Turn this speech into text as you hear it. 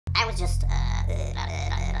was just,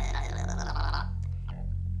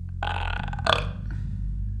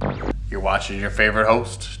 You're watching your favorite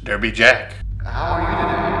host, Derby Jack. How are you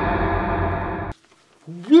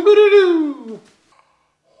today? Whoop-a-doo-doo.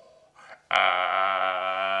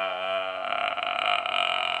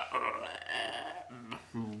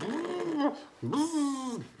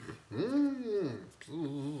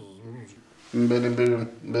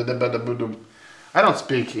 I don't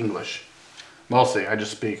speak English. Mostly, I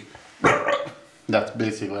just speak. That's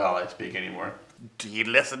basically all I speak anymore. Do you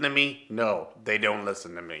listen to me? No, they don't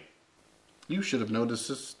listen to me. You should have noticed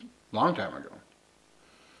this a long time ago.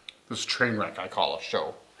 This train wreck I call a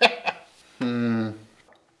show.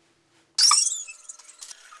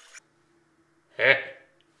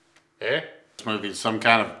 This movie is some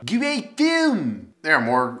kind of great film. There are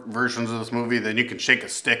more versions of this movie than you can shake a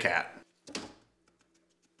stick at.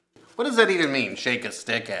 What does that even mean, shake a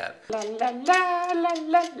stick at? La la la la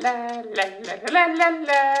la la la la la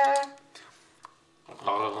la.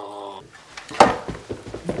 Oh.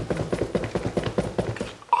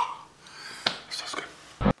 So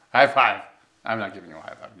good. High five. I'm not giving you a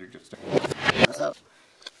high five. You're just. what's up?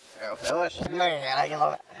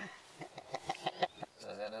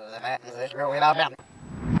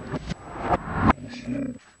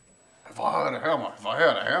 If I had a hammer,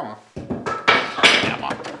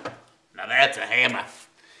 Hammer. Now that's a hammer.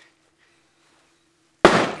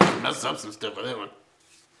 Mess up some stuff with that one.